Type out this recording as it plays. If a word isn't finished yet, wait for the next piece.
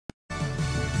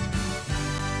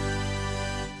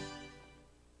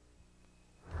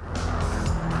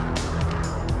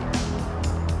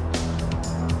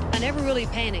never really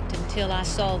panicked until I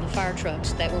saw the fire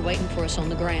trucks that were waiting for us on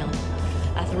the ground.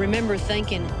 I remember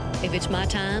thinking, if it's my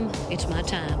time, it's my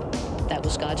time. That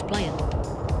was God's plan.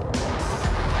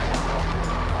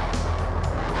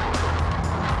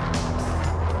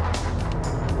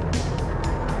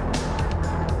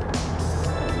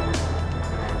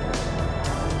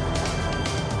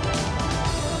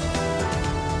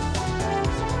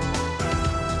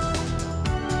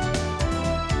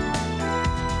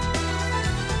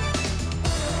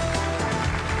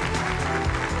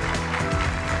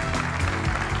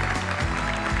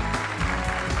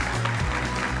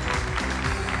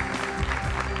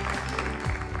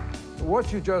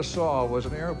 What you just saw was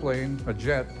an airplane, a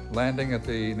jet, landing at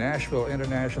the Nashville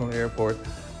International Airport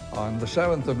on the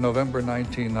 7th of November,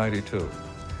 1992.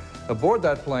 Aboard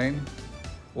that plane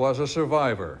was a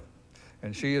survivor,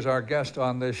 and she is our guest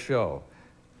on this show.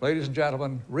 Ladies and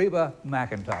gentlemen, Reba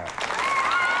McEntire.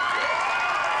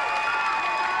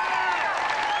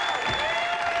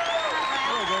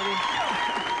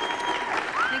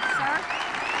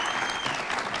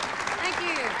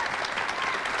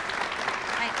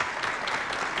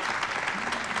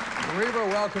 Reba,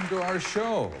 welcome to our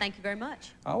show. Thank you very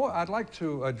much. I'd like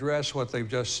to address what they've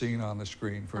just seen on the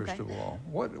screen, first of all.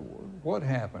 What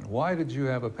happened? Why did you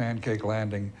have a pancake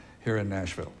landing here in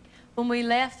Nashville? When we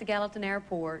left the Gallatin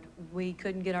Airport, we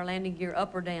couldn't get our landing gear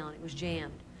up or down. It was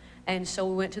jammed. And so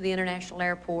we went to the International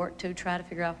Airport to try to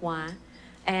figure out why.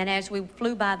 And as we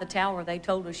flew by the tower, they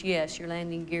told us, yes, your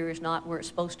landing gear is not where it's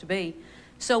supposed to be.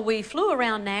 So we flew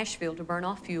around Nashville to burn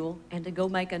off fuel and to go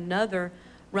make another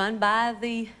run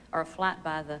by or flight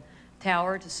by the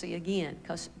tower to see again,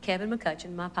 because Kevin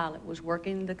McCutcheon, my pilot, was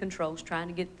working the controls trying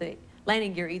to get the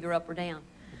landing gear either up or down.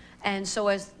 And so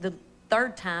as the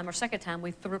third time or second time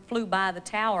we flew by the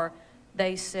tower,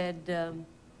 they said,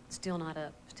 still not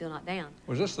up, still not down.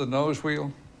 Was this the nose wheel?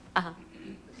 Uh-huh.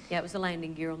 Yeah, it was the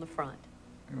landing gear on the front.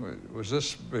 Was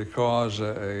this because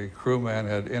a crewman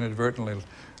had inadvertently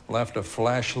left a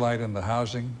flashlight in the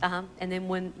housing? Uh-huh. And then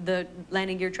when the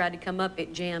landing gear tried to come up,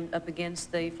 it jammed up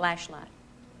against the flashlight.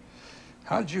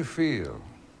 How did you feel?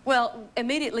 Well,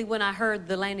 immediately when I heard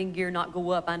the landing gear not go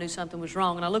up, I knew something was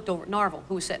wrong. And I looked over at Narvel,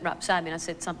 who was sitting right beside me, and I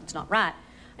said, something's not right.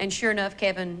 And sure enough,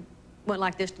 Kevin went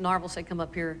like this to Narvel, said, come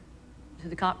up here to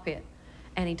the cockpit.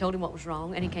 And he told him what was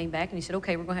wrong, and he came back and he said,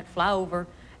 okay, we're going to have to fly over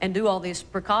and do all these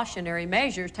precautionary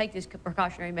measures, take these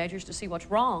precautionary measures to see what's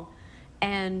wrong.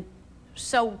 And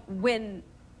so when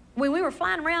we were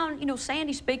flying around, you know,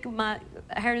 Sandy Speaker, my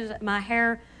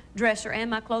hairdresser and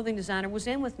my clothing designer was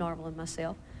in with Narvel and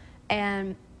myself.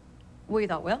 And we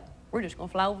thought, well, we're just going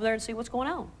to fly over there and see what's going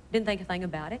on. Didn't think a thing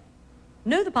about it.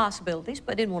 Knew the possibilities,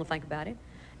 but didn't want to think about it.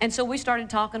 And so we started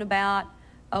talking about,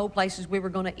 places we were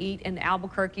going to eat in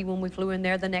Albuquerque when we flew in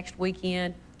there the next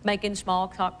weekend, making small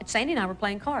talk. Sandy and I were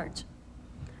playing cards.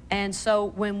 And so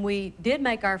when we did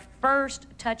make our first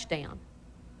touchdown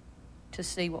to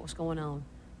see what was going on,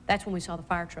 that's when we saw the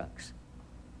fire trucks.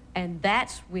 And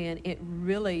that's when it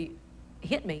really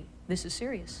hit me. This is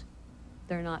serious.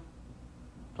 They're not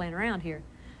playing around here.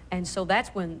 And so that's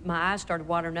when my eyes started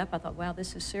watering up. I thought, wow,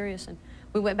 this is serious. And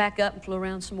we went back up and flew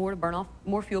around some more to burn off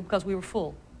more fuel because we were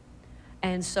full.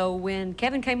 And so when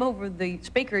Kevin came over the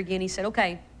speaker again, he said,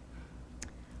 okay,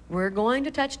 we're going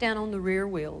to touch down on the rear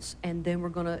wheels, and then we're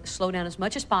going to slow down as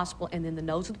much as possible, and then the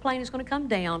nose of the plane is going to come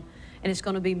down, and it's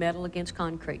going to be metal against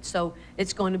concrete. So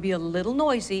it's going to be a little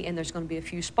noisy, and there's going to be a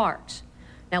few sparks.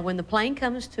 Now, when the plane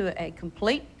comes to a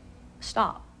complete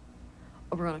stop,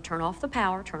 we're going to turn off the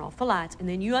power, turn off the lights, and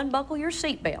then you unbuckle your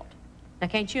seatbelt. Now,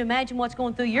 can't you imagine what's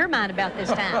going through your mind about this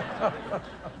time?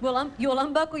 You'll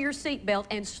unbuckle your seatbelt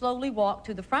and slowly walk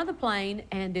to the front of the plane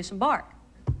and disembark.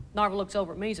 Narvel looks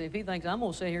over at me and says, if he thinks I'm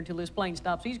going to sit here until this plane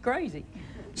stops, he's crazy.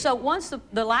 So once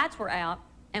the lights were out,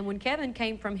 and when Kevin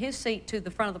came from his seat to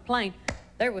the front of the plane,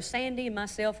 there was Sandy and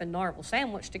myself and Narvel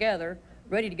sandwiched together,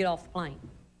 ready to get off the plane.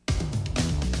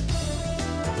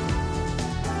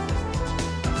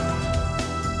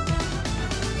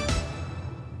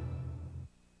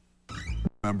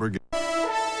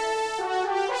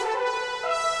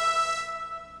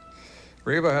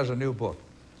 Reba has a new book.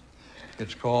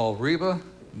 It's called Reba,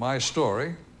 My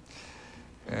Story,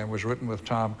 and was written with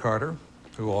Tom Carter,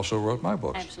 who also wrote my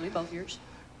books. Absolutely, both yours.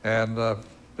 And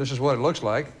this is what it looks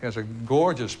like. It has a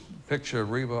gorgeous picture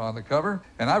of Reba on the cover.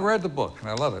 And I've read the book, and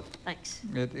I love it. Thanks.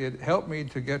 It helped me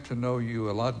to get to know you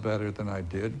a lot better than I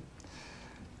did.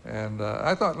 And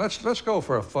I thought, let's go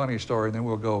for a funny story, and then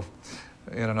we'll go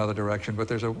in another direction. But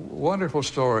there's a wonderful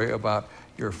story about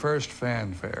your first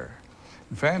fanfare.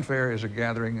 And fanfare is a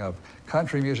gathering of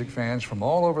country music fans from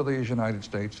all over the United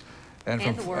States,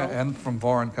 and from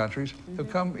foreign countries who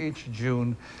come each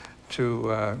June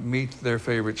to meet their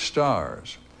favorite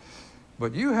stars.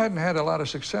 But you hadn't had a lot of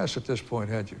success at this point,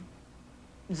 had you?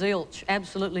 Zilch,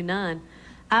 absolutely none.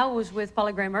 I was with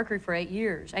Polygram Mercury for 8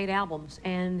 years, 8 albums,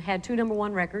 and had 2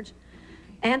 #1 records.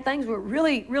 And things were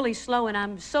really, really slow, and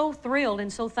I'm so thrilled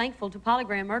and so thankful to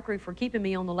Polygram Mercury for keeping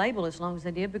me on the label as long as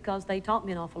they did, because they taught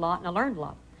me an awful lot and I learned a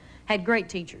lot. Had great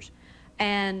teachers.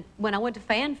 And when I went to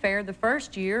Fanfare the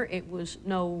first year, it was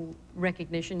no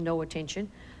recognition, no attention.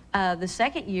 The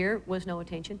second year was no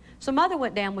attention. So Mother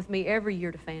went down with me every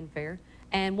year to Fanfare.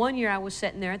 And one year I was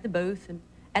sitting there at the booth, and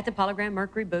at the Polygram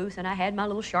Mercury booth, and I had my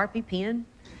little Sharpie pen,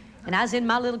 and I was in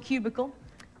my little cubicle,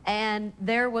 and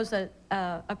there was a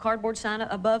cardboard sign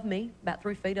above me, about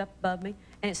 3 feet up above me,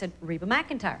 and it said, Reba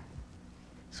McEntire.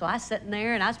 So I was sitting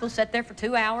there, and I was supposed to sit there for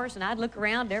 2 hours, and I'd look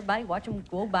around, everybody watch them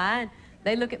go by, and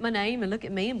they'd look at my name and look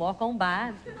at me and walk on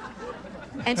by.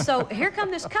 And so here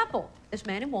come this couple, this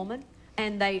man and woman,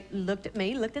 and they looked at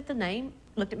me, looked at the name,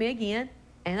 looked at me again,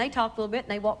 and they talked a little bit,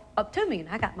 and they walked up to me, and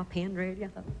I got my pen ready. I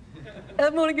thought,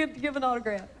 I'm going to give an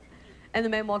autograph. And the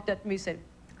man walked up to me and said,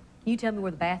 can you tell me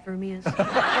where the bathroom is?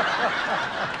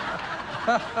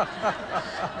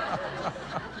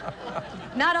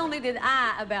 Not only did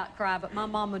I about cry, but my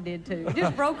mama did too. It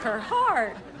just broke her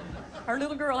heart. Her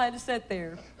little girl had to sit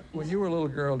there. When you were a little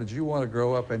girl, did you want to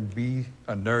grow up and be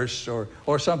a nurse or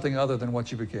something other than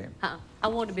what you became? I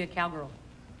wanted to be a cowgirl.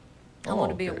 I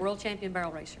wanted to be a world champion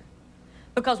barrel racer.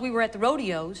 Because we were at the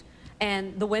rodeos,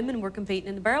 and the women were competing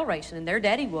in the barrel racing, and their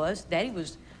daddy was,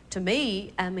 to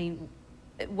me, I mean,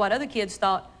 what other kids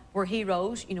thought were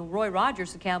heroes, you know, Roy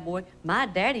Rogers, the cowboy, my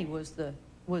daddy was the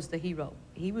hero.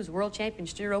 He was world champion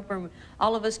steer roper, and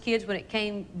all of us kids, when it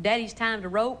came daddy's time to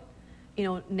rope, you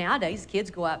know, nowadays kids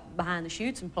go out behind the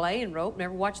chutes and play and rope,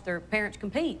 never watch their parents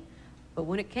compete. But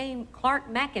when it came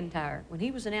Clark McEntire, when he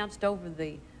was announced over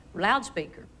the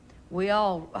loudspeaker, we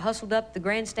all hustled up the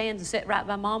grandstands and sat right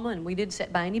by Mama, and we didn't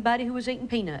sit by anybody who was eating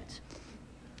peanuts.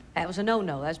 That was a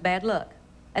no-no. That's bad luck.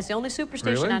 That's the only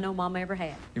superstition I know Mama ever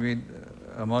had. You mean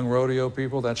among rodeo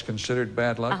people, that's considered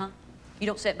bad luck? You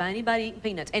don't sit by anybody eating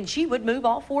peanuts. And she would move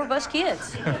all 4 of us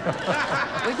kids. We'd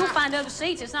go find other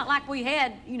seats. It's not like we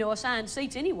had, you know, assigned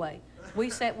seats anyway. We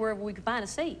sat wherever we could find a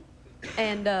seat.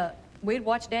 And we'd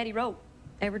watch Daddy rope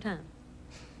every time.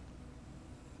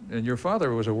 And your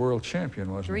father was a world champion,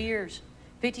 wasn't he? 3 years.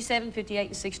 57, 58,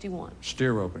 and 61.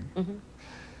 Steer roping.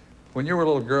 When you were a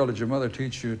little girl, did your mother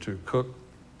teach you to cook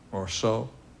or sew?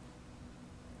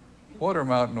 What are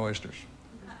mountain oysters?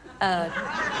 We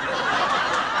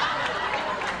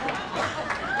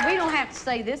don't have to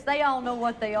say this. They all know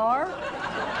what they are.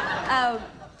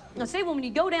 Now, see, when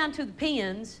you go down to the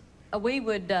pens, we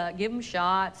would give them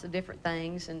shots of different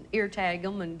things and ear tag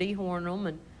them and dehorn them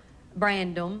and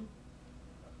brand them.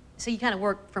 So you kind of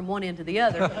work from one end to the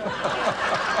other.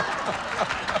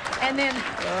 And then...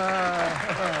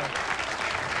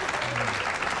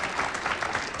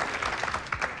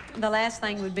 the last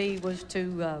thing was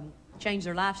to change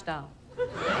their lifestyle.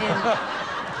 And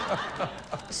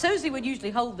Susie would usually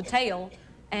hold the tail,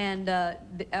 and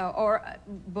or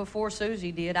before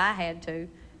Susie did, I had to,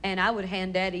 and I would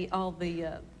hand Daddy all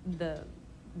the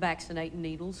vaccinating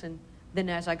needles, and then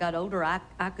as I got older,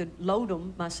 I could load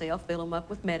them myself, fill them up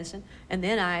with medicine, and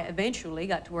then I eventually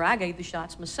got to where I gave the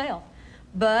shots myself.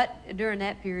 But during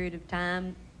that period of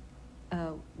time,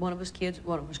 one of us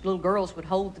little girls would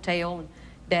hold the tail, and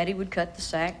Daddy would cut the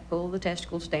sack, pull the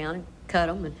testicles down, and cut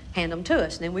them and hand them to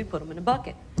us, and then we'd put them in a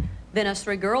bucket. Then us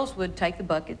 3 girls would take the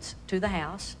buckets to the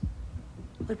house.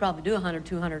 We'd probably do 100,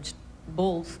 200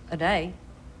 bulls a day.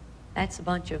 That's a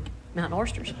bunch of mountain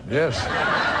oysters. Yes.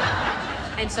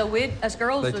 And so us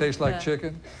girls They taste like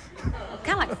chicken?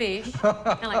 Kind of like fish, kind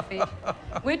of like fish.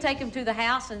 We'd take them to the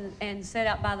house and set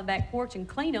out by the back porch and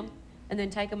clean them, and then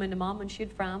take them into Mama, and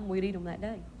she'd fry them. We'd eat them that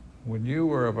day. When you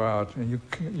were about, and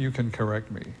you can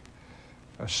correct me,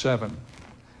 7,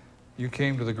 you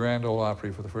came to the Grand Ole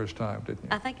Opry for the first time, didn't you?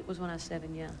 I think it was when I was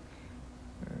 7, yeah.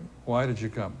 Why did you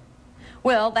come?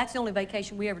 Well, that's the only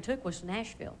vacation we ever took was to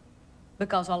Nashville.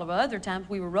 Because all of our other times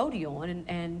we were rodeoing,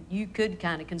 and you could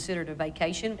kind of consider it a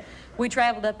vacation. We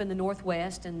traveled up in the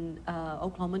Northwest, and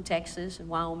Oklahoma and Texas, and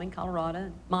Wyoming, Colorado,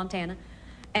 and Montana.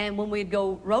 And when we'd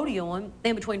go rodeoing,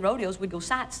 in between rodeos, we'd go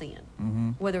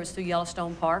sightseeing, whether it's through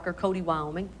Yellowstone Park or Cody,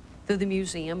 Wyoming, through the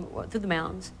museum, or through the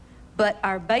mountains. But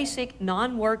our basic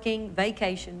non-working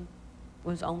vacation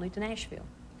was only to Nashville.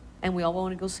 And we all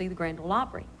wanted to go see the Grand Ole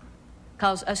Opry.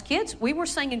 Because us kids, we were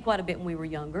singing quite a bit when we were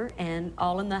younger, and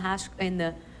all in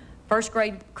the first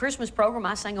grade Christmas program,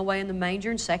 I sang Away in the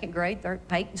Manger. In 2nd grade,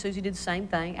 Peyton and Susie did the same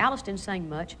thing. Alice didn't sing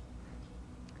much.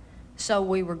 So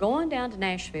we were going down to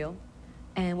Nashville,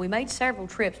 and we made several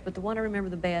trips, but the one I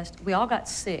remember the best, we all got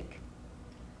sick.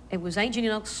 It was Aunt Jenny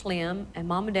and Uncle Slim, and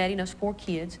Mom and Daddy and us 4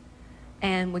 kids,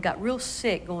 and we got real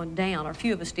sick going down, or a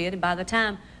few of us did, and by the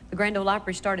time the Grand Ole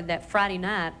Opry started that Friday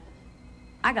night,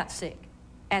 I got sick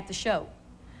at the show.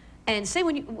 And see,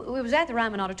 it was at the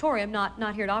Ryman Auditorium,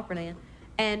 not here at Opryland,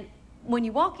 and when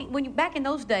you back in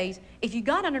those days, if you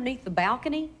got underneath the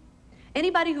balcony,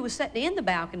 anybody who was sitting in the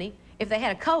balcony, if they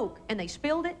had a Coke and they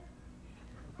spilled it,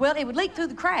 well, it would leak through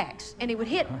the cracks and it would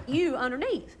hit you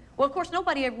underneath. Well, of course,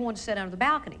 nobody ever wanted to sit under the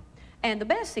balcony. And the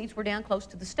best seats were down close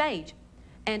to the stage.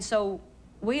 And so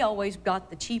we always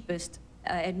got the cheapest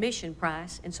admission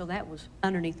price, and so that was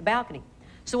underneath the balcony.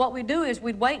 So what we'd do is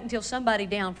we'd wait until somebody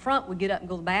down front would get up and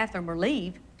go to the bathroom or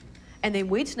leave, and then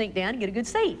we'd sneak down and get a good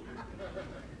seat.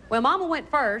 Well, Mama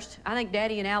went first. I think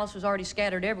Daddy and Alice was already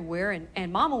scattered everywhere,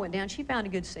 and Mama went down. She found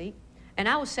a good seat. And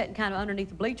I was sitting kind of underneath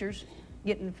the bleachers,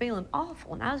 feeling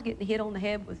awful. And I was getting hit on the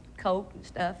head with Coke and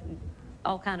stuff and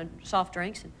all kind of soft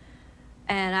drinks.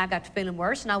 And I got to feeling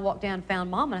worse. And I walked down and found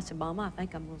Mama. And I said, Mama, I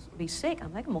think I'm going to be sick. I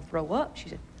think I'm going to throw up. She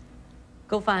said,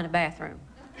 go find a bathroom.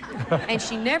 And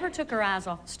she never took her eyes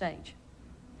off the stage.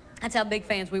 That's how big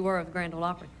fans we were of the Grand Ole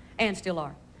Opry, and still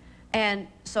are. And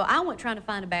so I went trying to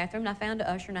find a bathroom, and I found an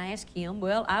usher, and I asked him.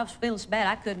 Well, I was feeling so bad,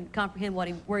 I couldn't comprehend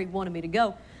where he wanted me to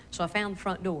go. So I found the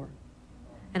front door.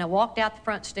 And I walked out the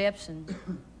front steps, and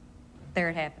there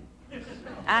it happened.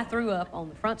 I threw up on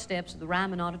the front steps of the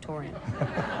Ryman Auditorium.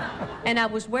 And I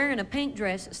was wearing a pink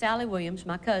dress that Sally Williams,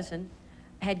 my cousin,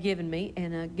 had given me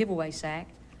in a giveaway sack.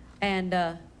 And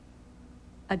a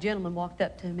gentleman walked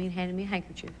up to me and handed me a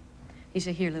handkerchief. He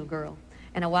said, here, little girl.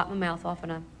 And I wiped my mouth off,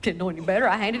 and I didn't know any better.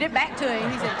 I handed it back to him.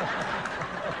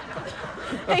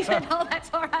 He said, no, that's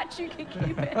all right, you can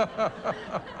keep it.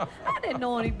 I didn't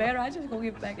know any better. I was just going to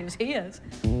give it back as his.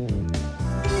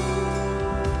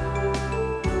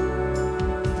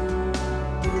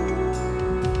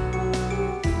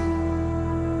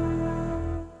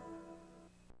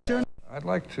 I'd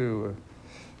like to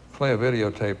play a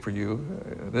videotape for you.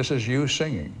 This is you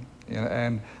singing,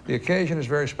 and the occasion is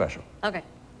very special. Okay.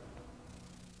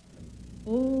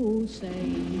 Oh,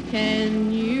 say,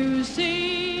 can you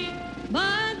see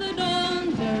by the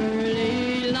dawn's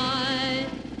early light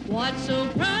what so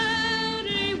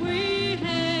proudly we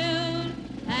hailed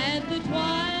at the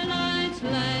twilight's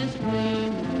last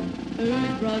gleam,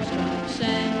 whose broad stripes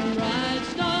and bright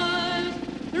stars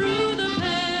through the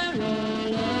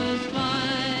perilous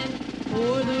fight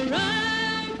o'er the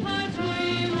ramparts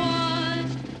we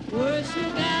watched were so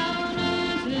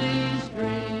gallantly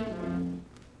streamed.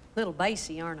 Little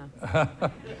bassy, aren't I?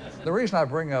 The reason I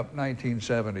bring up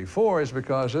 1974 is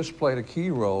because this played a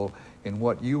key role in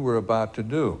what you were about to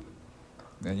do.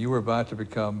 And you were about to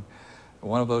become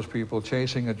one of those people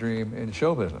chasing a dream in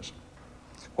show business.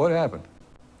 What happened?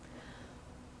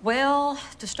 Well,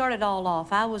 to start it all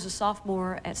off, I was a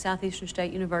sophomore at Southeastern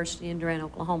State University in Durant,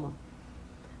 Oklahoma.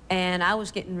 And I was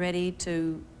getting ready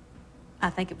to, I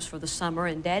think it was for the summer,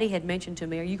 and Daddy had mentioned to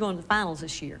me, are you going to the finals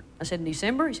this year? I said, in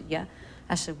December? He said, yeah.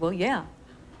 I said, well, yeah.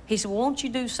 He said, well, won't you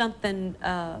do something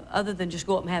other than just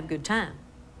go up and have a good time?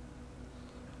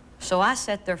 So I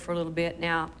sat there for a little bit.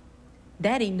 Now,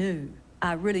 Daddy knew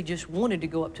I really just wanted to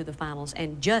go up to the finals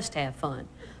and just have fun.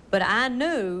 But I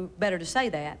knew better to say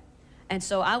that. And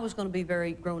so I was going to be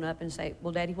very grown up and say,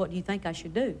 well, Daddy, what do you think I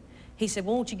should do? He said,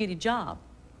 well, won't you get a job?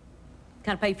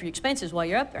 Kind of pay for your expenses while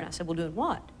you're up there. And I said, well, doing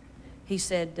what? He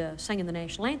said, singing the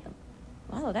national anthem.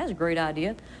 Well, I thought that was a great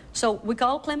idea. So we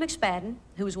called Clem McSpadden,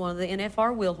 who was one of the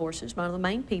NFR wheel horses, one of the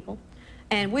main people.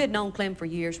 And we had known Clem for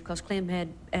years because Clem had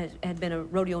been a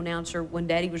rodeo announcer when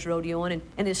Daddy was rodeoing,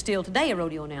 and is still today a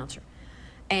rodeo announcer.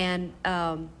 And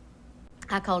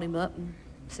I called him up and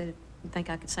said, you think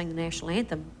I could sing the national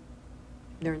anthem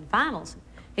during the finals?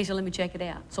 He said, let me check it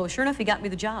out. So sure enough, he got me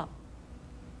the job.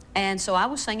 And so I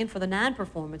was singing for the 9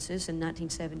 performances in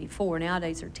 1974.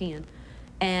 Nowadays they're 10.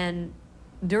 And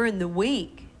during the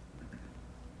week,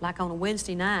 like on a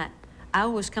Wednesday night, I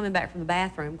was coming back from the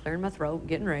bathroom, clearing my throat,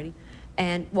 getting ready,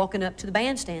 and walking up to the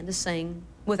bandstand to sing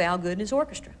with Al Good and his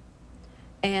orchestra.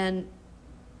 And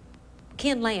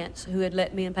Ken Lance, who had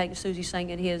let me and Peggy and Susie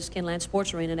sing at his Ken Lance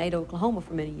Sports Arena in Ada, Oklahoma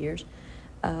for many years,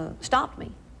 stopped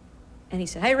me. And he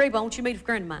said, hey, Reba, why don't you meet a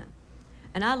friend of mine?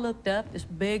 And I looked up this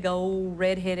big old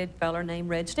red-headed feller named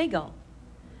Red Stegall.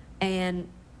 And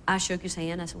I shook his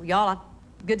hand. I said, well, y'all,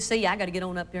 good to see you. I got to get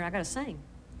on up there. I got to sing.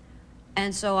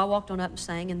 And so I walked on up and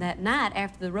sang. And that night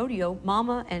after the rodeo,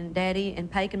 Mama and Daddy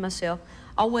and Pake and myself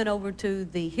all went over to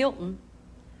the Hilton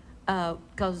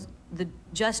because the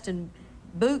Justin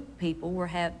boot people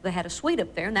they had a suite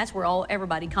up there, and that's where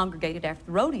everybody congregated after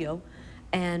the rodeo.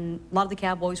 And a lot of the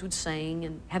cowboys would sing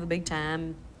and have a big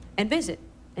time and visit.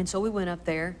 And so we went up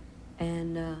there,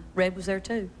 and Red was there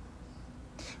too.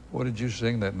 What did you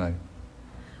sing that night?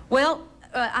 Well,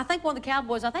 I think one of the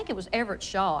cowboys, I think it was Everett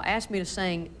Shaw, asked me to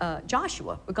sing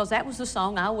Joshua, because that was the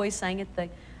song I always sang at the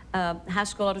high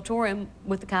school auditorium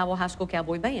with the High School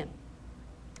Cowboy Band.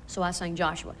 So I sang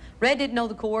Joshua. Red didn't know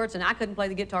the chords, and I couldn't play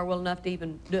the guitar well enough to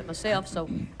even do it myself, so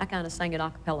I kind of sang it a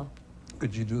cappella.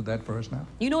 Could you do that for us now?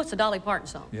 You know it's a Dolly Parton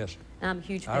song. Yes. I'm a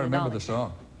huge fan I remember of Dolly. the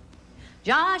song.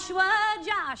 Joshua,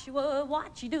 Joshua,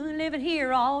 what you doing living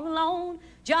here all alone?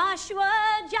 Joshua,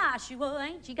 Joshua,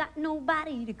 ain't you got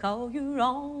nobody to call your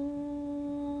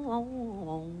own?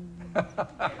 That's fun.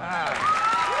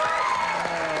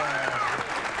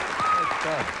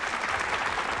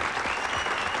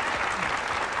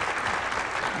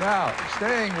 Now,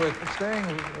 staying with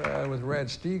Red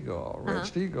Stegall. Red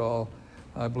Stegall,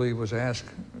 I believe, was asked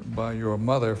by your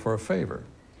mother for a favor.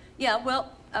 Yeah,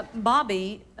 well,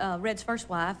 Bobby, Red's first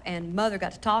wife, and Mother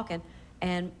got to talking,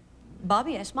 and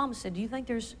Bobby asked Mama, said, do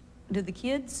the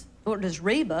kids, or does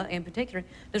Reba in particular,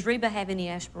 does Reba have any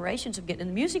aspirations of getting in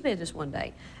the music business one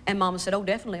day? And Mama said, oh,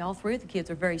 definitely, all three of the kids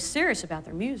are very serious about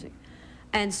their music.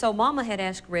 And so Mama had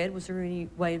asked Red, was there any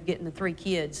way of getting the three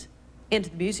kids into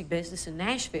the music business in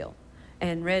Nashville?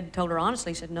 And Red told her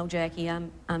honestly, he said, no, Jackie,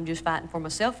 I'm just fighting for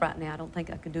myself right now. I don't think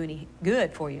I could do any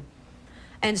good for you.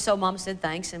 And so Mama said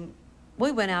thanks, and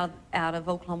we went out of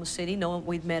Oklahoma City knowing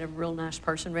we'd met a real nice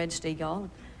person, Red Stegall,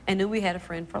 and knew we had a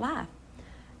friend for life.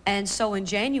 And so in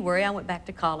January, I went back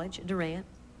to college at Durant,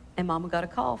 and Mama got a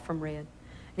call from Red.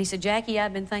 And he said, Jackie,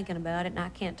 I've been thinking about it, and I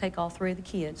can't take all three of the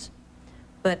kids,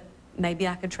 but maybe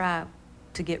I could try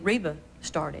to get Reba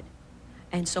started.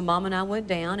 And so Mama and I went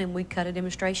down, and we cut a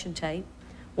demonstration tape.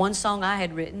 One song I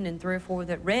had written, and 3 or 4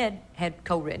 that Red had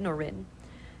co-written or written.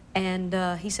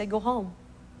 And he said, go home.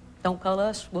 Don't call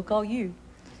us, we'll call you.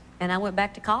 And I went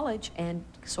back to college and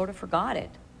sort of forgot it.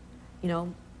 You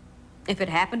know, if it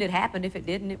happened, it happened. If it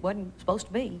didn't, it wasn't supposed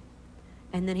to be.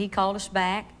 And then he called us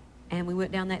back, and we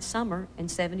went down that summer in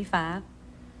 '75.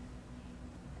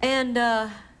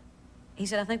 And he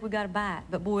said, I think we got a bite.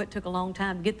 But boy, it took a long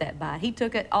time to get that bite. He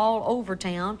took it all over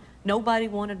town. Nobody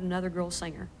wanted another girl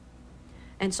singer.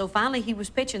 And so finally he was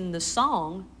pitching the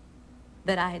song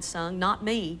that I had sung, not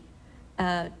me,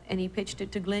 and he pitched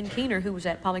it to Glenn Keener, who was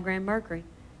at Polygram Mercury,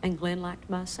 and Glenn liked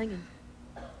my singing.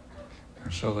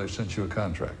 So they sent you a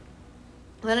contract.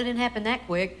 Well, it didn't happen that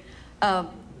quick.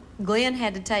 Glenn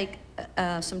had to take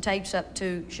some tapes up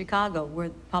to Chicago, where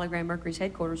Polygram Mercury's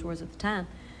headquarters was at the time,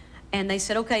 and they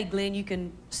said, okay, Glenn, you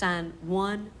can sign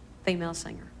 1 female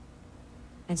singer.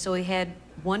 And so he had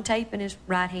 1 tape in his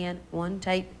right hand, 1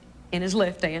 tape in his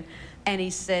left hand, and he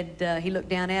said, he looked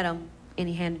down at him, and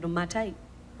he handed him my tape.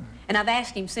 And I've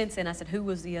asked him since then, I said, who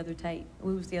was the other tape?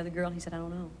 Who was the other girl? And he said, I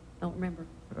don't know. I don't remember.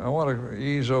 I want to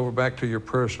ease over back to your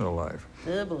personal life.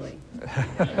 Oh, boy.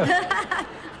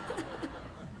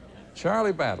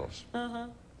 Charlie Battles. Uh-huh.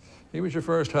 He was your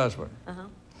first husband. Uh-huh.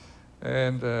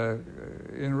 And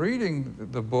in reading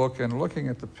the book and looking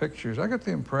at the pictures, I got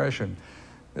the impression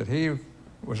that he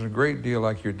was a great deal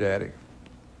like your daddy.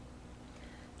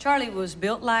 Charlie was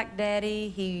built like Daddy.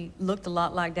 He looked a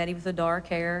lot like Daddy with the dark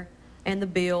hair and the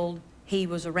build. He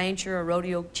was a rancher, a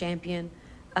rodeo champion.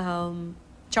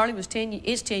 Charlie is 10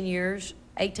 years,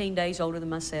 18 days older than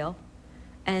myself.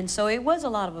 And so it was a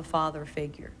lot of a father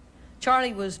figure.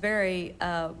 Charlie was very,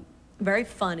 very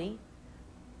funny,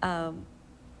 he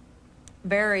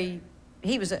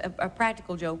was a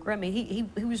practical joker. I mean,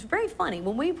 he was very funny.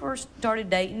 When we first started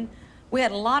dating, we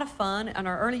had a lot of fun in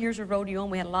our early years of rodeoing.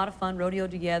 We had a lot of fun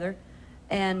rodeoing together.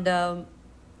 And I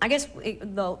guess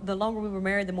the longer we were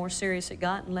married, the more serious it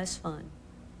got and less fun.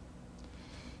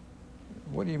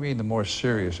 What do you mean the more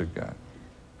serious it got?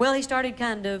 Well, he started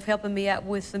kind of helping me out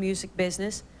with the music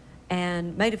business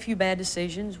and made a few bad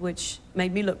decisions, which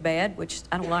made me look bad, which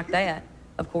I don't like that.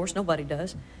 Of course, nobody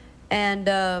does. And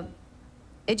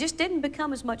it just didn't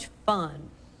become as much fun.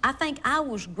 I think I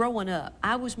was growing up.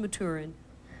 I was maturing,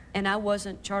 and I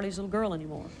wasn't Charlie's little girl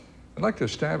anymore. I'd like to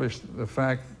establish the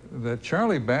fact that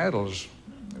Charlie Battles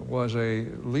was a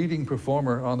leading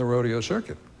performer on the rodeo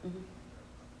circuit. Mm-hmm.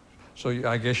 So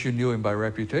I guess you knew him by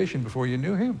reputation before you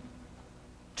knew him.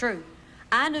 True.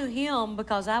 I knew him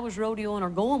because I was rodeoing or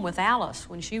going with Alice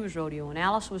when she was rodeoing.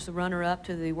 Alice was the runner-up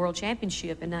to the World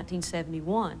Championship in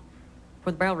 1971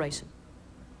 for the barrel racing.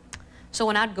 So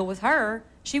when I'd go with her,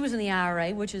 she was in the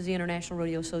IRA, which is the International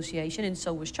Rodeo Association, and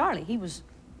so was Charlie. He was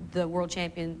the world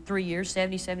champion 3 years,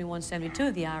 70, 71, 72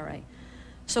 of the IRA.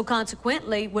 So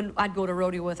consequently, when I'd go to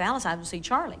rodeo with Alice, I would see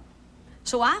Charlie.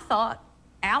 So I thought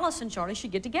Alice and Charlie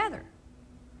should get together,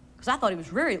 because I thought he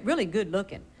was really, really good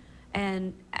looking.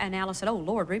 And Alice said, "Oh,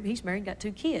 Lord, Reba, he's married and got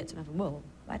 2 kids." And I said, "Well,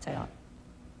 that's out."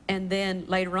 And then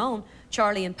later on,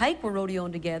 Charlie and Paik were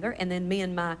rodeoing together, and then me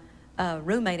and my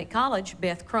roommate at college,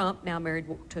 Beth Crump, now married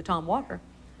to Tom Walker,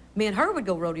 me and her would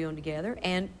go rodeoing together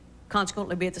and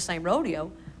consequently be at the same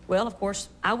rodeo. Well, of course,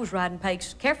 I was riding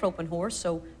Paik's calf roping horse,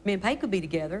 so me and Paik would be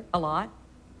together a lot,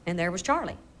 and there was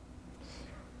Charlie.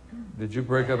 Did you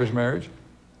break up his marriage?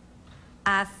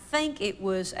 I think it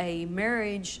was a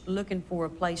marriage looking for a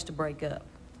place to break up.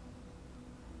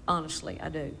 Honestly, I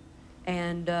do.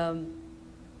 And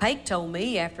Paik told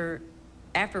me after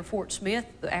Fort Smith,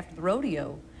 after the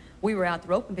rodeo, we were out the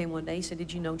roping pen one day. He said,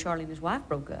 "Did you know Charlie and his wife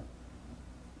broke up?"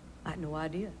 I had no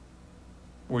idea.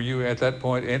 Were you at that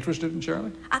point interested in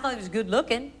Charlie? I thought he was good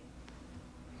looking,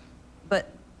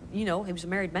 but, you know, he was a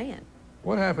married man.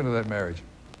 What happened to that marriage?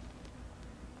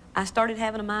 I started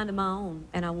having a mind of my own,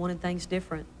 and I wanted things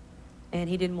different. And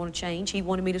he didn't want to change. He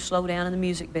wanted me to slow down in the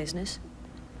music business.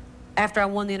 After I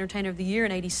won the Entertainer of the Year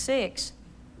in '86,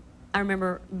 I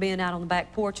remember being out on the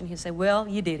back porch, and he'd say, "Well,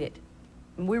 you did it."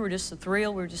 And we were just so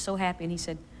thrilled. We were just so happy. And he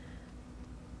said,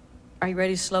 "Are you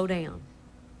ready to slow down?"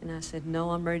 And I said,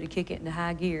 "No, I'm ready to kick it into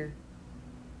high gear."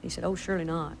 He said, "Oh, surely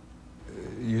not."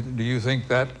 Do you think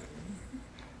that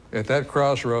at that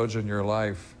crossroads in your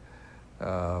life,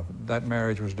 that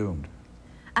marriage was doomed?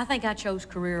 I think I chose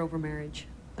career over marriage.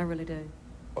 I really do.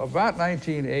 About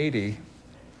 1980,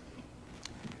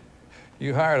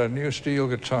 you hired a new steel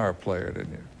guitar player,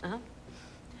 didn't you? Uh-huh.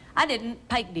 I didn't.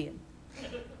 Paik did.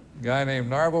 A guy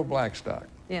named Narvel Blackstock.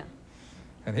 Yeah.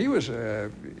 And he was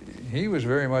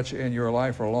very much in your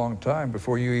life for a long time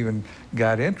before you even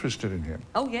got interested in him.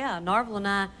 Oh, yeah. Narvel and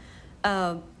I,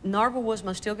 Narvel was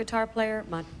my steel guitar player,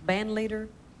 my band leader,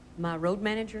 my road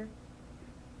manager,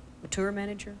 my tour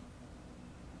manager,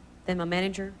 then my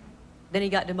manager. Then he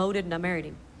got demoted and I married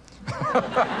him.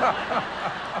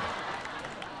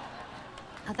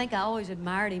 I think I always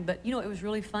admired him, but you know, it was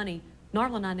really funny.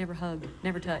 Narvel and I never hugged,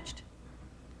 never touched.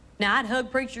 Now, I'd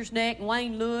hug Preacher's Neck and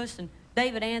Wayne Lewis and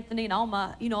David Anthony and all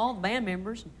my, you know, all the band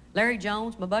members, and Larry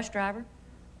Jones, my bus driver.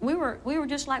 We were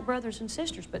just like brothers and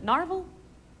sisters, but Narvel,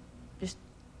 just,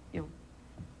 you know,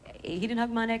 he didn't hug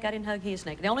my neck, I didn't hug his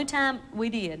neck. The only time we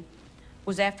did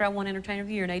was after I won Entertainer of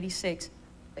the Year in '86,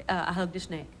 I hugged his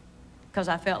neck, because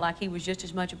I felt like he was just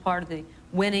as much a part of the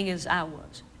winning as I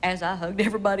was, as I hugged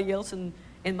everybody else in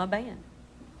my band.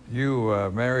 You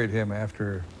married him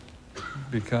after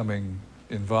becoming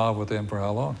involved with him for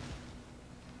how long?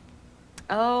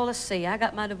 Oh, let's see. I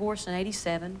got my divorce in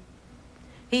 '87.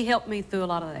 He helped me through a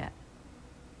lot of that.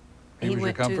 He was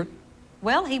your comfort?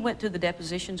 Well, he went to the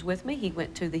depositions with me. He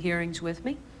went to the hearings with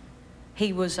me.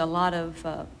 He was a lot of,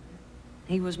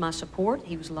 he was my support.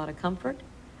 He was a lot of comfort.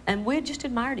 And we had just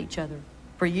admired each other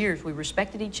for years. We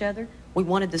respected each other. We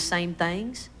wanted the same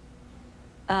things.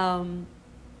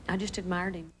 I just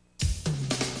admired him.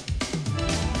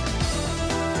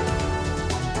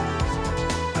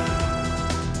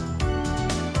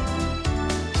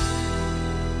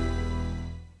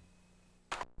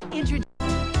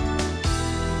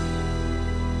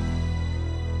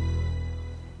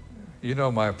 You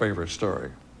know my favorite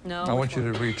story. No. I want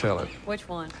you to retell it. Which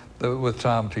one? With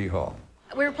Tom T. Hall.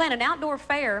 We were playing an outdoor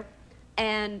fair,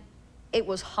 and it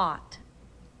was hot.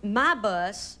 My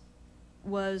bus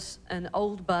was an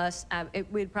old bus.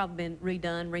 We'd probably been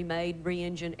redone, remade,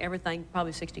 re-engined, everything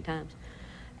probably 60 times.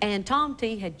 And Tom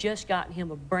T. had just gotten him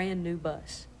a brand new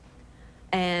bus.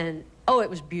 And, oh, it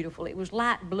was beautiful. It was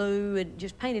light blue and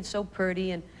just painted so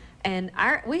pretty. And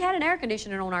we had an air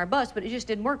conditioner on our bus, but it just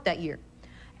didn't work that year.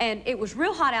 And it was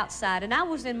real hot outside, and I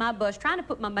was in my bus trying to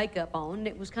put my makeup on, and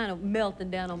it was kind of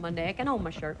melting down on my neck and on my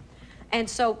shirt. And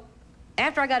so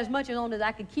after I got as much on as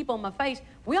I could keep on my face,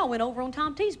 we all went over on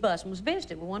Tom T.'s bus and was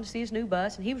visiting. We wanted to see his new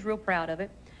bus, and he was real proud of it.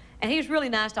 And he was really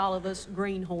nice to all of us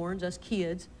greenhorns, us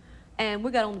kids. And we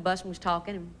got on the bus and was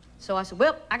talking. And so I said,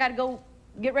 well, I got to go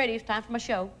get ready. It's time for my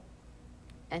show.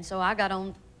 And so I got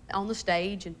on the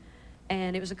stage,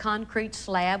 and it was a concrete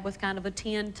slab with kind of a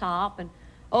tin top. And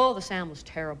oh, the sound was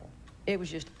terrible. It was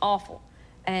just awful.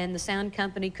 And the sound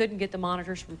company couldn't get the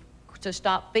monitors to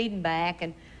stop feeding back.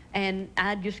 And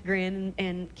I'd just grin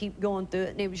and keep going through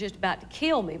it, and it was just about to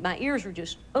kill me. My ears were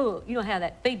just, oh, you know how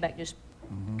that feedback just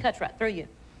cuts right through you.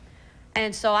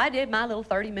 And so I did my little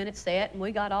 30-minute set, and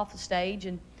we got off the stage,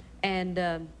 and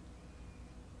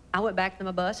I went back to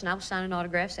my bus, and I was signing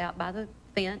autographs out by the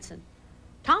fence, and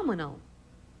Tom went on.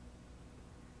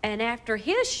 And after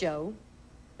his show,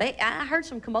 I heard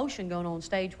some commotion going on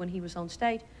stage when he was on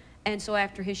stage, And so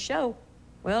after his show,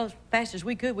 well, as fast as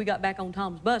we could, we got back on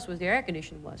Tom's bus where the air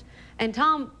conditioning was. And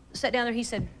Tom sat down there, he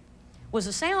said, was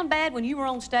the sound bad when you were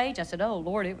on stage? I said, oh,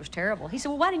 Lord, it was terrible. He said,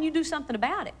 well, why didn't you do something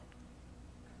about it?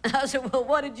 I said, well,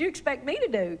 what did you expect me to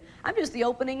do? I'm just the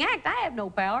opening act. I have no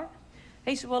power.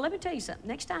 He said, well, let me tell you something.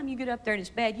 Next time you get up there and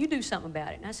it's bad, you do something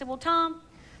about it. And I said, well, Tom,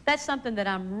 that's something that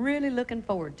I'm really looking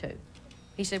forward to.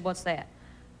 He said, what's that?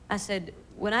 I said,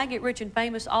 when I get rich and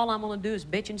famous, all I'm going to do is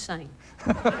bitch and sing.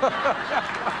 He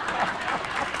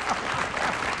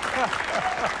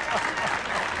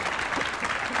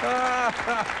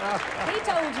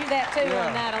told you that, too,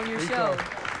 on that on your show.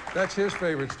 That's his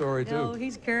favorite story, too. No,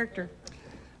 he's a character.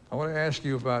 I want to ask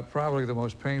you about probably the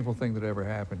most painful thing that ever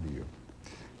happened to you,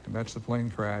 and that's the plane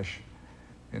crash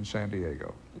in San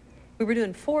Diego. We were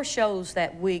doing 4 shows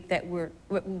that week that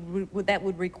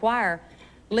would require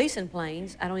leasing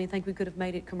planes. I don't even think we could have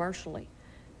made it commercially.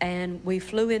 And we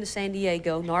flew into San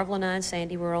Diego. Narvel and I and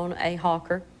Sandy were on a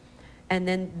Hawker. And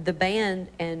then the band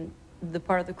and the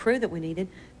part of the crew that we needed,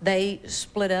 they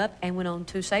split up and went on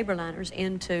 2 Saberliners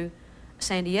into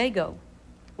San Diego.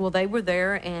 Well, they were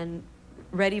there and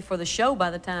ready for the show by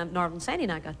the time Narvel and Sandy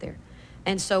and I got there.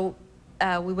 And so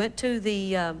we went to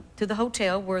the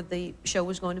hotel where the show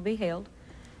was going to be held,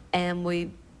 and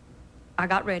I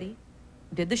got ready,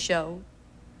 did the show,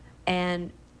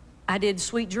 and I did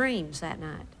Sweet Dreams that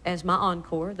night as my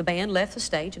encore. The band left the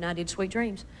stage, and I did Sweet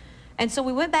Dreams. And so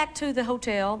we went back to the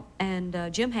hotel,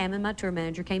 and Jim Hammond, my tour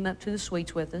manager, came up to the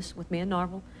suites with us, with me and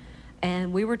Narvel,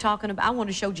 and we were talking about, I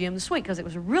wanted to show Jim the suite because it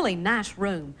was a really nice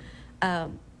room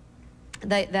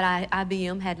that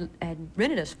IBM had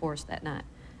rented us for us that night.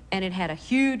 And it had a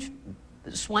huge,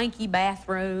 swanky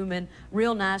bathroom and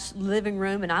real nice living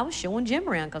room. And I was showing Jim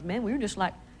around because, man, we were just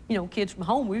like, you know, kids from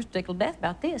home. We were tickled to death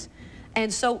about this.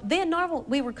 And so then Narvel,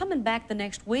 we were coming back the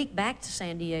next week back to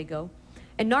San Diego.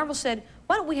 And Narvel said,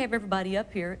 why don't we have everybody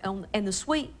up here in the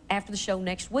suite after the show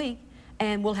next week,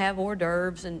 and we'll have hors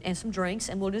d'oeuvres and some drinks,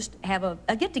 and we'll just have a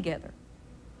get-together.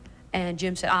 And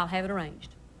Jim said, I'll have it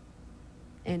arranged.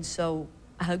 And so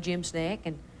I hugged Jim's neck,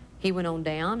 and he went on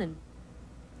down and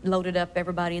loaded up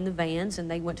everybody in the vans, and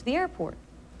they went to the airport.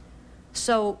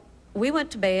 So we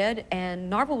went to bed,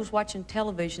 and Narvel was watching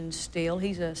television still.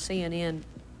 He's a CNN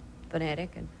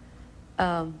fanatic. And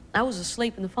I was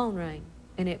asleep, and the phone rang,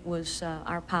 and it was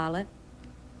our pilot,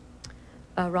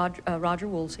 Roger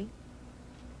Woolsey.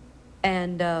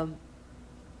 And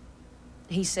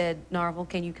he said, Narvel,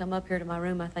 can you come up here to my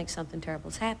room? I think something terrible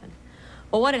has happened.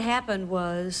 Well, what had happened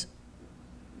was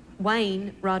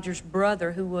Wayne, Roger's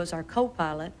brother, who was our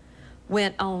co-pilot,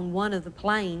 went on one of the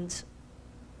planes.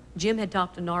 Jim had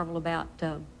talked to Narvel about,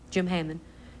 Jim Hammond,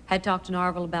 had talked to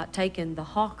Narvel about taking the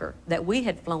Hawker that we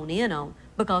had flown in on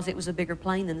because it was a bigger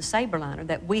plane than the Saberliner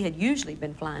that we had usually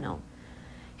been flying on.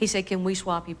 He said, can we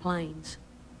swap you planes?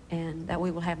 And that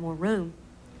way we'll have more room.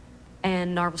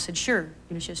 And Narvel said, sure. You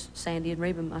know, it's just Sandy and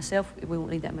Reba and myself. We won't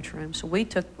need that much room. So we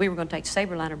were going to take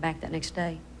Saberliner back that next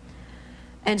day.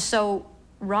 And so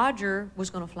Roger was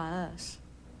going to fly us.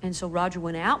 And so Roger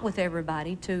went out with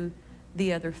everybody to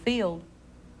the other field.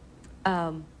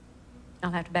 I'll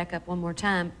have to back up one more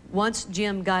time. Once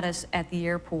Jim got us at the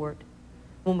airport,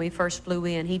 when we first flew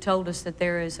in, he told us that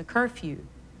there is a curfew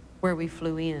where we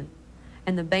flew in.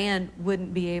 And the band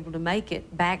wouldn't be able to make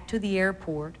it back to the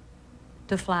airport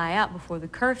to fly out before the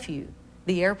curfew.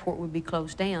 The airport would be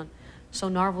closed down. So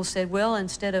Narvel said, well,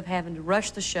 instead of having to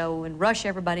rush the show and rush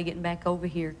everybody getting back over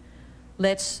here,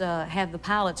 let's have the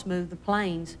pilots move the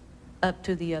planes up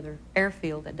to the other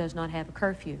airfield that does not have a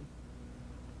curfew.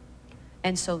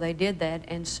 And so they did that,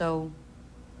 and so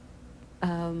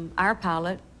our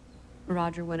pilot,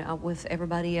 Roger, went out with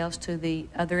everybody else to the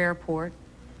other airport,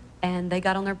 and they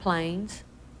got on their planes,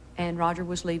 and Roger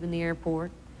was leaving the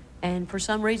airport, and for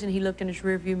some reason he looked in his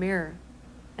rearview mirror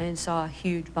and saw a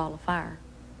huge ball of fire,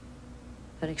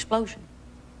 an explosion.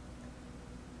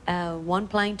 One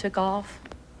plane took off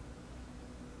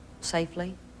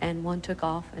safely, and one took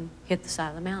off and hit the side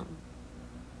of the mountain.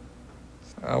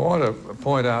 I want to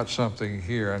point out something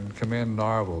here and commend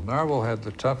Narvel. Narvel had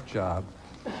the tough job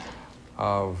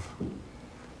of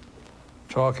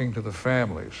talking to the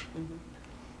families. Mm-hmm.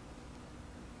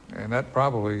 And that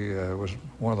probably was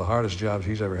one of the hardest jobs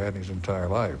he's ever had in his entire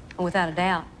life. Without a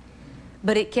doubt.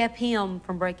 But it kept him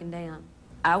from breaking down.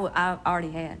 I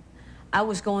already had. I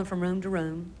was going from room to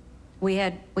room. We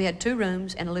had 2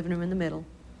 rooms and a living room in the middle.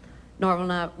 Narvel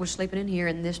and I were sleeping in here,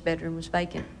 and this bedroom was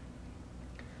vacant.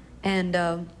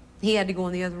 And he had to go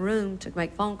in the other room to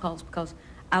make phone calls because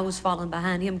I was falling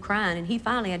behind him crying. And he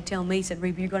finally had to tell me, he said,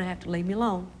 Reba, you're going to have to leave me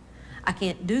alone. I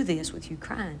can't do this with you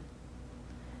crying.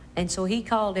 And so he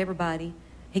called everybody,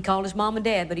 He called his mom and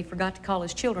dad, but he forgot to call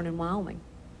his children in Wyoming.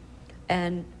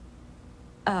 And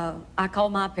I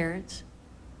called my parents,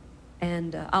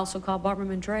 and I also called Barbara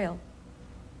Mandrell,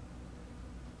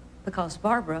 because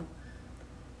Barbara,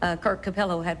 Kurt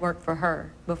Capello had worked for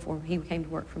her before he came to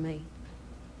work for me,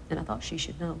 and I thought she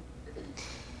should know.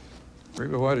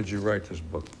 Reba, why did you write this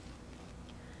book?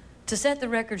 To set the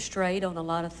record straight on a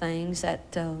lot of things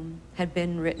that had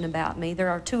been written about me. There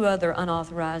are 2 other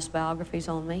unauthorized biographies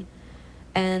on me,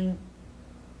 and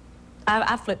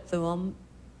I flipped through them.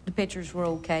 The pictures were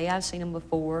okay. I've seen them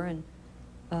before, and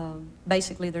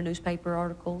basically they're newspaper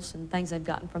articles and things they've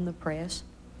gotten from the press.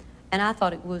 And I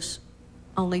thought it was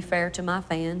only fair to my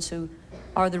fans, who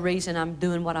are the reason I'm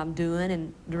doing what I'm doing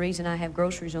and the reason I have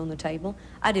groceries on the table.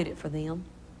 I did it for them.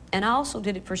 And I also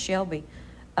did it for Shelby.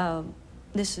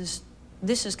 This is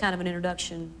kind of an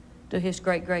introduction to his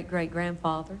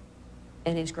great-great-great-grandfather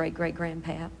and his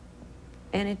great-great-grandpap.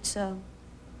 And it's kind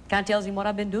of tells him what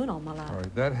I've been doing all my life. All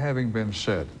right, that having been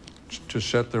said, to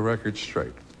set the record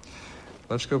straight,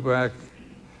 let's go back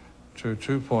to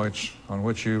 2 points on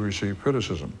which you received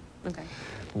criticism. Okay.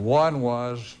 One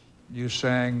was you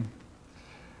sang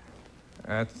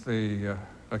at the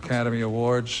Academy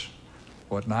Awards,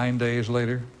 what, 9 days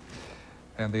later?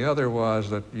 And the other was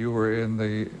that you were in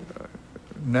the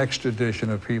next edition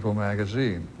of People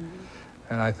magazine.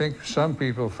 Mm-hmm. And I think some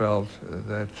people felt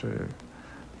that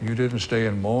you didn't stay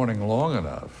in mourning long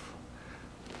enough.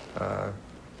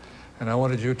 And I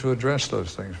wanted you to address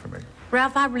those things for me.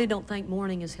 Ralph, I really don't think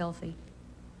mourning is healthy.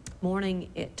 Mourning,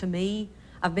 to me,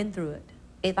 I've been through it.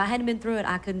 If I hadn't been through it,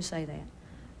 I couldn't say that.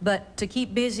 But to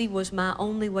keep busy was my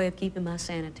only way of keeping my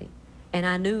sanity. And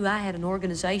I knew I had an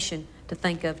organization to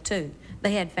think of, too.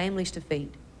 They had families to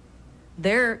feed.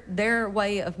 Their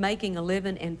way of making a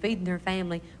living and feeding their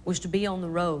family was to be on the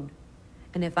road.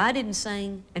 And if I didn't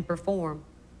sing and perform,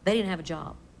 they didn't have a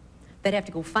job. They'd have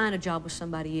to go find a job with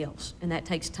somebody else, and that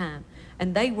takes time.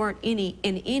 And they weren't in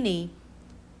any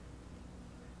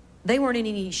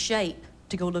shape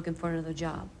to go looking for another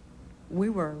job. We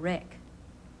were a wreck.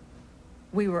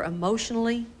 We were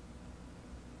emotionally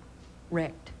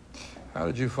wrecked. How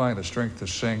did you find the strength to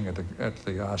sing at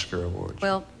the Oscar Awards?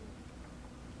 Well,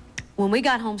 when we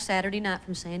got home Saturday night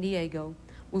from San Diego,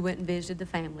 we went and visited the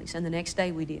families, and the next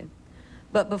day we did.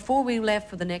 But before we left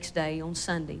for the next day, on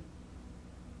Sunday,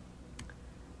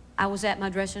 I was at my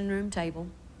dressing room table,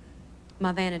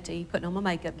 my vanity, putting on my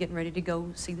makeup, getting ready to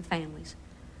go see the families.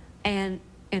 And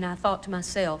I thought to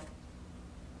myself,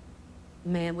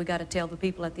 man, we got to tell the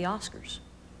people at the Oscars.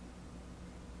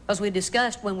 Because we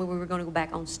discussed when we were going to go back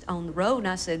on the road, and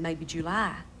I said maybe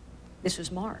July. This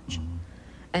was March. Mm-hmm.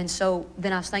 And so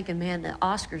then I was thinking, man, the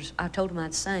Oscars, I told them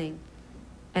I'd sing,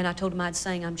 and I told them I'd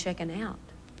sing I'm Checking Out.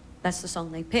 That's the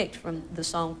song they picked from the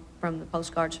song from the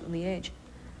Postcards from the Edge.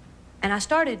 And I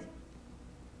started,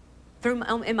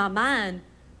 in my mind,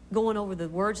 going over the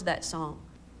words of that song.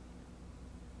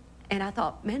 And I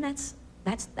thought, man, that's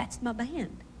my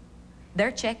band.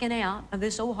 They're checking out of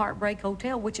this old heartbreak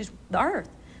hotel, which is the earth.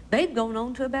 They've gone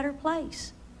on to a better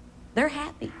place. They're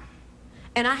happy.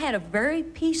 And I had a very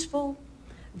peaceful,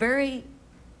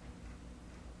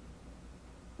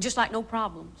 just like no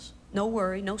problems, no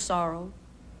worry, no sorrow.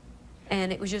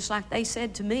 And it was just like they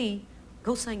said to me,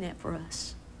 go sing that for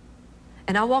us.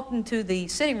 And I walked into the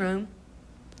sitting room.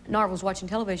 Narvel was watching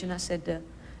television. I said,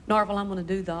 Narvel, I'm going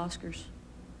to do the Oscars.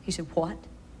 He said, what?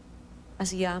 I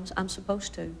said, yeah, I'm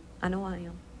supposed to. I know I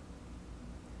am.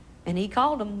 And he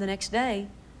called him the next day,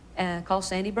 called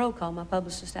Sandy Brokaw, my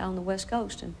publicist out on the West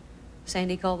Coast. And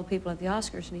Sandy called the people at the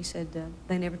Oscars, and he said,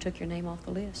 they never took your name off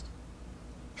the list.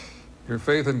 Your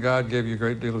faith in God gave you a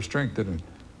great deal of strength, didn't it?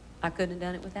 I couldn't have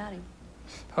done it without him.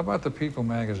 How about the People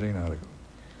magazine article?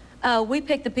 We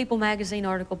picked the People magazine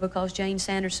article because Jane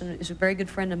Sanderson is a very good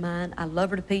friend of mine. I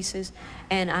love her to pieces,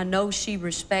 and I know she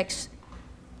respects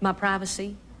my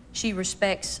privacy. She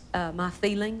respects my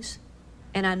feelings,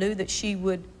 and I knew that she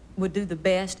would do the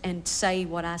best and say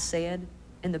what I said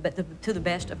to the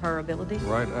best of her ability.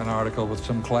 Write an article with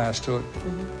some class to it.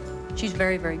 Mm-hmm. She's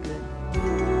very, very good.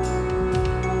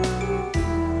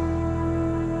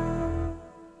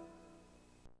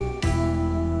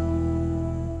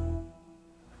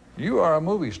 You are a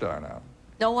movie star now.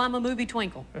 No, I'm a movie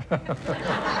twinkle.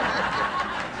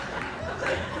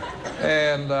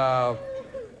 And I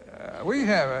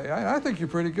think you're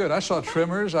pretty good. I saw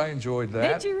Trimmers, I enjoyed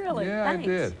that. Did you really? Yeah, Thanks. I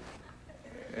did.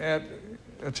 At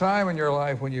a time in your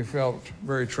life when you felt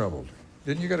very troubled,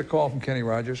 didn't you get a call from Kenny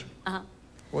Rogers? Uh-huh.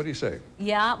 What did he say?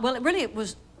 Yeah, well,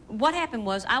 what happened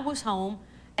was I was home,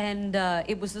 and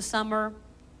it was the summer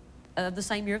of the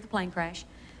same year of the plane crash,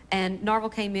 and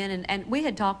Narvel came in, and we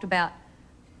had talked about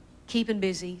keeping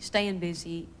busy, staying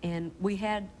busy, and we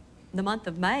had the month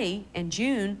of May and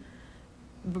June.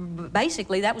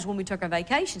 Basically, that was when we took our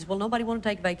vacations. Well, nobody wanted to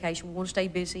take a vacation. We want to stay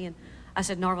busy. And I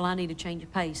said, Narvel, I need a change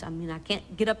of pace. I mean, I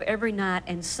can't get up every night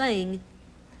and sing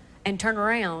and turn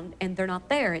around and they're not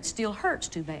there. It still hurts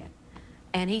too bad.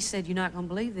 And he said, you're not going to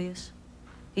believe this.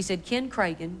 He said, Ken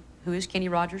Cragen, who is Kenny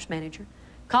Rogers' manager,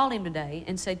 called him today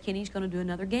and said, Kenny's going to do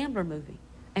another Gambler movie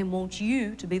and wants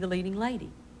you to be the leading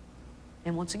lady.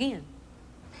 And once again,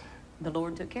 the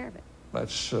Lord took care of it.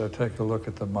 Let's take a look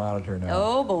at the monitor now.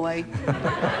 Oh, boy.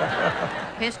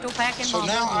 Pistol packing. So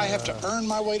now I have to earn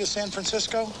my way to San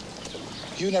Francisco?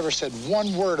 You never said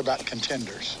one word about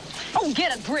Contenders. Oh,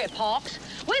 get a grip, Hawks.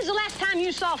 When's the last time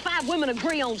you saw 5 women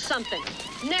agree on something?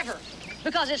 Never.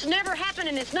 Because it's never happened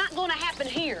and it's not going to happen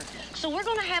here. So we're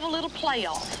going to have a little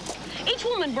playoff. Each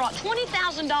woman brought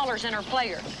 $20,000 in her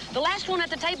player. The last one at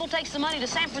the table takes the money to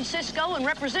San Francisco and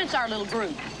represents our little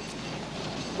group.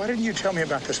 Why didn't you tell me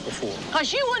about this before?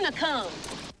 Because you wouldn't have come.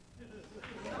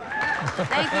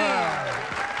 Thank you.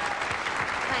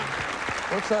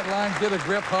 What's that line? Get a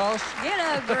grip, Hoss? Get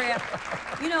a grip.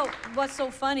 You know, what's so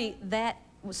funny, that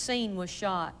scene was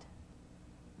shot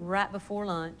right before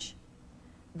lunch.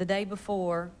 The day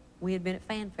before, we had been at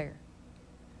Fanfare.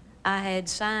 I had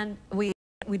signed, we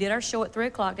did our show at 3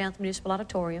 o'clock down at the Municipal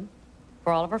Auditorium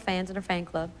for all of our fans and our fan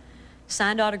club.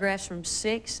 Signed autographs from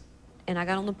 6, and I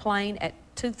got on the plane at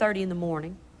 2:30 in the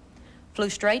morning. Flew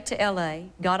straight to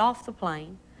LA, got off the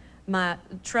plane. My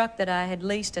truck that I had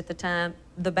leased at the time,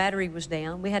 the battery was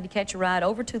down. We had to catch a ride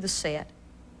over to the set.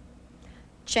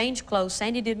 Changed clothes,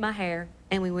 Sandy did my hair,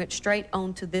 and we went straight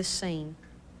on to this scene.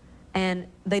 And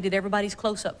they did everybody's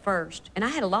close-up first. And I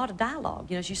had a lot of dialogue,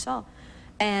 you know, as you saw.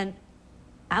 And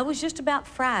I was just about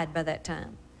fried by that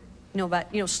time.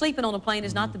 Sleeping on a plane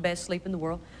is not the best sleep in the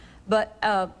world. But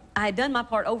I had done my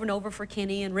part over and over for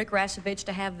Kenny and Rick Rasovich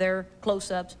to have their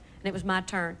close-ups, and it was my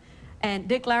turn. And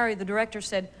Dick Lowry, the director,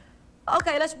 said,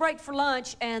 okay, let's break for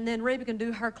lunch, and then Reba can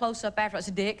do her close-up after. I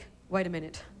said, Dick, wait a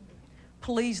minute.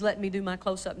 Please let me do my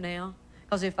close-up now,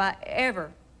 because if I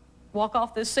ever walk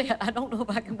off this set, I don't know if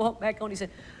I can walk back on. He said,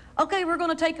 okay, we're going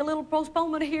to take a little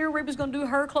postponement here. Reba's going to do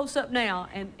her close-up now,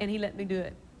 and he let me do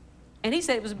it. And he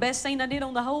said it was the best scene I did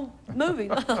on the whole movie.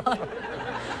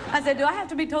 I said, do I have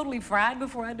to be totally fried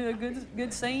before I do a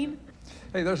good scene?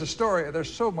 Hey, there's a story.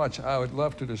 There's so much I would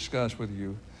love to discuss with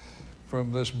you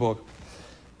from this book.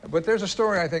 But there's a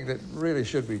story I think that really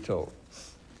should be told.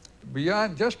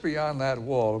 Just beyond that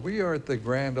wall, we are at the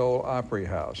Grand Ole Opry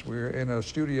House. We're in a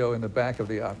studio in the back of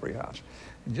the Opry House.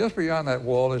 And just beyond that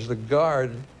wall is the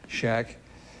guard shack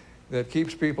that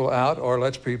keeps people out or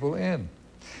lets people in.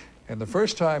 And the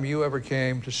first time you ever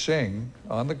came to sing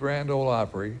on the Grand Ole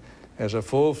Opry as a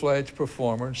full-fledged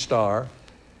performer, star,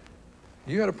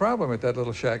 you had a problem at that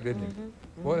little shack, didn't you?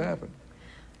 Mm-hmm. What happened?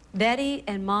 Daddy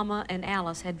and Mama and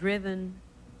Alice had driven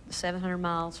 700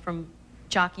 miles from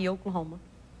Chalky, Oklahoma,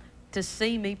 to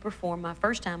see me perform my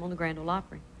first time on the Grand Ole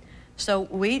Opry. So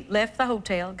we left the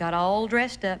hotel, got all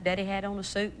dressed up. Daddy had on a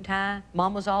suit and tie.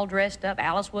 Mom was all dressed up.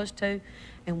 Alice was too.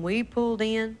 And we pulled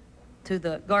in to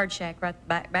the guard shack right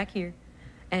back here.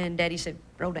 And Daddy said,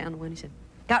 roll down the window. He said,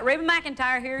 got Reba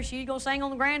McEntire here. She's going to sing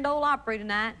on the Grand Ole Opry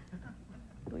tonight.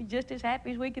 We just as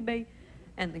happy as we could be.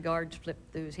 And the guards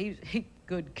flipped through. He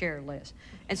could care less.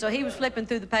 And so he was flipping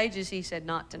through the pages. He said,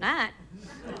 not tonight.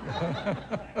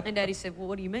 And Daddy said, well,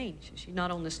 what do you mean? She's not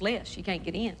on this list. She can't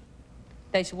get in.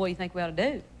 Daddy said, what do you think we ought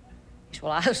to do? He said,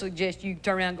 well, I suggest you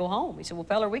turn around and go home. He said, well,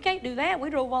 feller, we can't do that.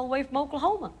 We drove all the way from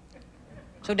Oklahoma.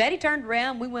 So Daddy turned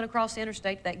around. We went across the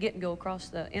interstate, that get and go across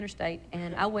the interstate,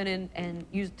 and I went in and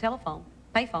used the telephone,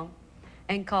 payphone,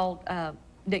 and called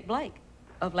Dick Blake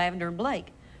of Lavender and Blake,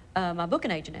 my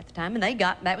booking agent at the time, and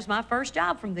that was my first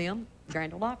job from them,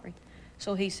 Grand Ole Opry.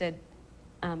 So he said,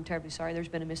 I'm terribly sorry, there's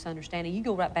been a misunderstanding. You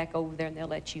go right back over there and they'll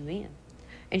let you in.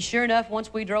 And sure enough,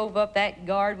 once we drove up, that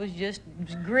guard was just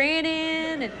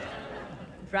grinning and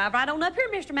drive right on up here,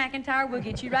 Mr. McEntire. We'll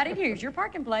get you right in here. Here's your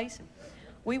parking place. And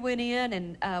we went in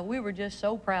and we were just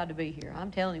so proud to be here.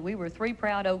 I'm telling you, we were 3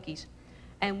 proud Okies.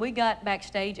 And we got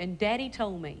backstage and Daddy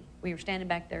told me, we were standing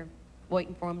back there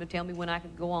waiting for him to tell me when I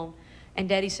could go on. And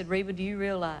Daddy said, Reba, do you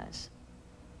realize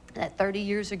that 30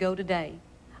 years ago today,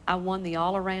 I won the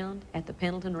all-around at the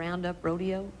Pendleton Roundup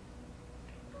Rodeo?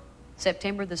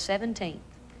 September the 17th,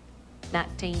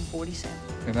 1947.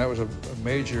 And that was a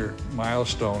major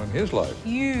milestone in his life.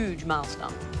 Huge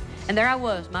milestone. And there I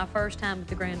was, my first time at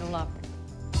the Grand Ole Opry.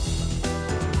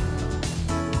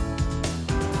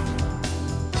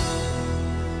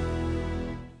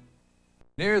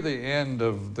 Near the end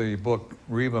of the book,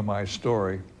 Reba, My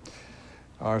Story,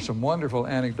 are some wonderful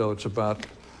anecdotes about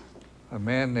a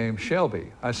man named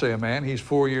Shelby. I say a man, he's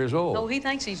 4 years old. Oh, he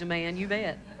thinks he's a man, you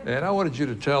bet. And I wanted you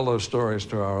to tell those stories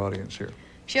to our audience here.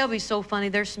 Shelby's so funny.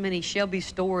 There's so many Shelby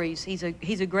stories. He's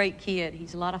a great kid.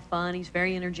 He's a lot of fun. He's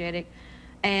very energetic.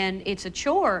 And it's a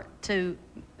chore to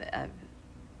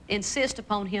insist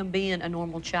upon him being a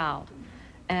normal child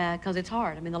because it's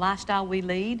hard. I mean, the lifestyle we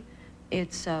lead,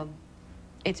 it's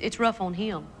rough on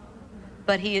him.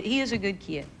 But he is a good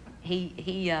kid.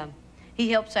 He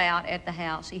helps out at the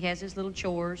house. He has his little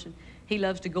chores, and he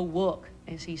loves to go walk,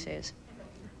 as he says.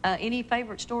 Any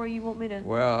favorite story you want me to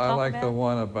Well, I talk like about? the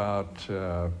one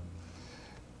about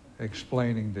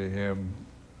explaining to him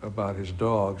about his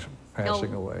dogs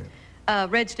passing away.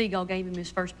 Red Steagle gave him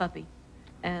his first puppy.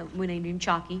 We named him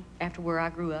Chalky, after where I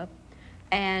grew up.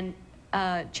 And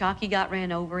Chalky got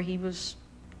ran over. I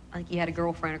think he had a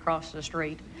girlfriend across the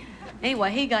street.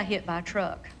 Anyway, he got hit by a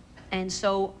truck. And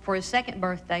so for his second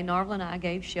birthday, Narvel and I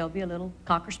gave Shelby a little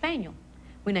Cocker Spaniel.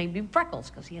 We named him Freckles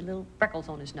because he had little freckles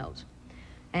on his nose.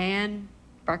 And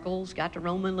Freckles got to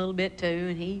roaming a little bit too,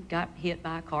 and he got hit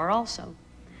by a car also.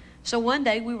 So one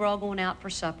day we were all going out for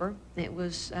supper. It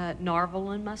was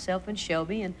Narvel and myself and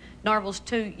Shelby, and Narvel's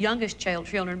two youngest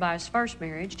children by his first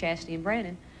marriage, Chastity and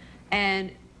Brandon.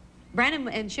 And Brandon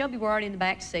and Shelby were already in the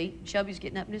back seat. Shelby's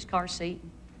getting up in his car seat.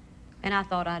 And I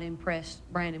thought I'd impress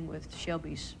Brandon with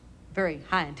Shelby's very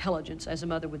high intelligence, as a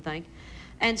mother would think.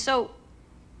 And so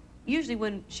usually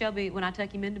when I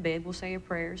take him into bed, we'll say our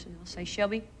prayers, and I'll say,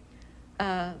 Shelby,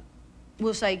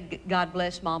 we'll say, God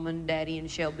bless Mom and Daddy and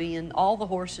Shelby and all the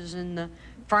horses and the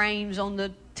frames on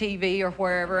the TV or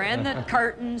wherever, and the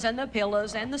curtains and the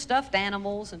pillows and the stuffed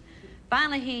animals. And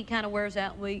finally he kind of wears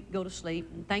out and we go to sleep.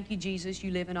 And thank you, Jesus,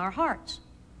 you live in our hearts.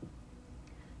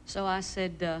 So I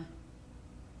said,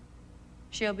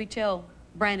 Shelby, tell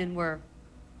Brandon where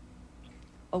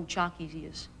old Chalky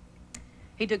is.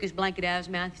 He took his blanket out of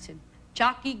his mouth. He said,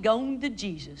 Chalky gone to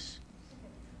Jesus.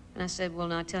 And I said, well,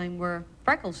 now tell him where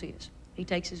Freckles is. He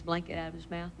takes his blanket out of his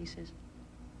mouth. He says,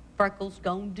 Freckles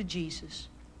gone to Jesus.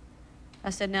 I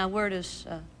said, now where does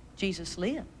Jesus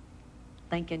live?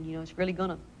 Thinking, you know, it's really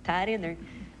going to tie it in there.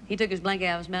 He took his blanket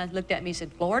out of his mouth, looked at me, and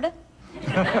said, Florida?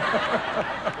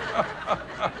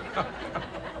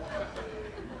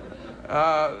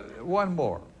 One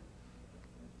more.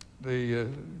 The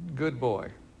good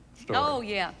boy story. Oh,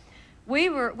 yeah. We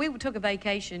took a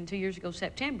vacation 2 years ago,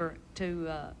 September, to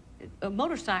a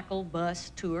motorcycle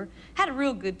bus tour. Had a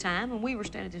real good time, and we were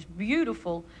staying at this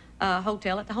beautiful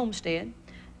hotel at the Homestead.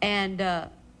 And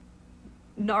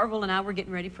Narvel and I were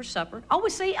getting ready for supper.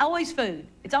 Always food.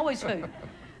 It's always food.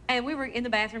 And we were in the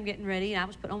bathroom getting ready, and I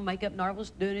was putting on makeup. Narvel was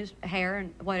doing his hair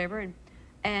and whatever.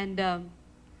 And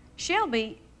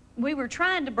Shelby, we were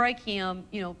trying to break him,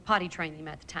 you know, potty train him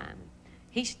at the time.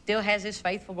 He still has his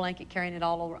faithful blanket carrying it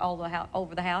all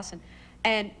over the house.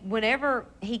 And whenever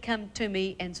he come to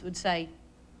me and would say,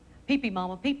 pee-pee,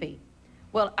 Mama, pee-pee,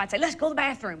 well, I'd say, let's go to the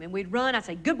bathroom. And we'd run. I'd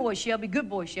say, good boy, Shelby, good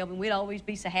boy, Shelby. And we'd always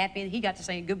be so happy. And he got to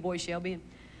saying, good boy, Shelby. And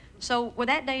so with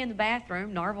that day in the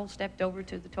bathroom, Narvel stepped over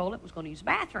to the toilet, was going to use the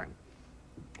bathroom.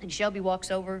 And Shelby walks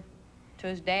over to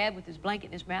his dad with his blanket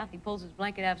in his mouth. He pulls his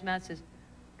blanket out of his mouth and says,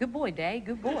 good boy, Dad,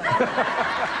 good boy.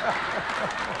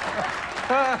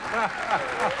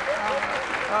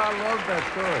 I love that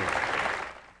story.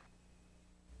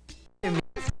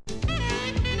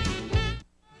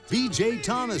 B.J.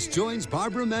 Thomas joins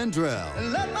Barbara Mandrell.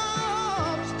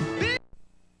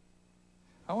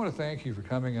 I want to thank you for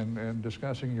coming and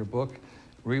discussing your book,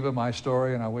 Reba, My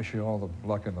Story, and I wish you all the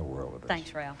luck in the world with this.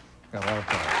 Thanks, Ralph. Got a lot of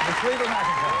fun. Miss Reba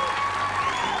McEntire.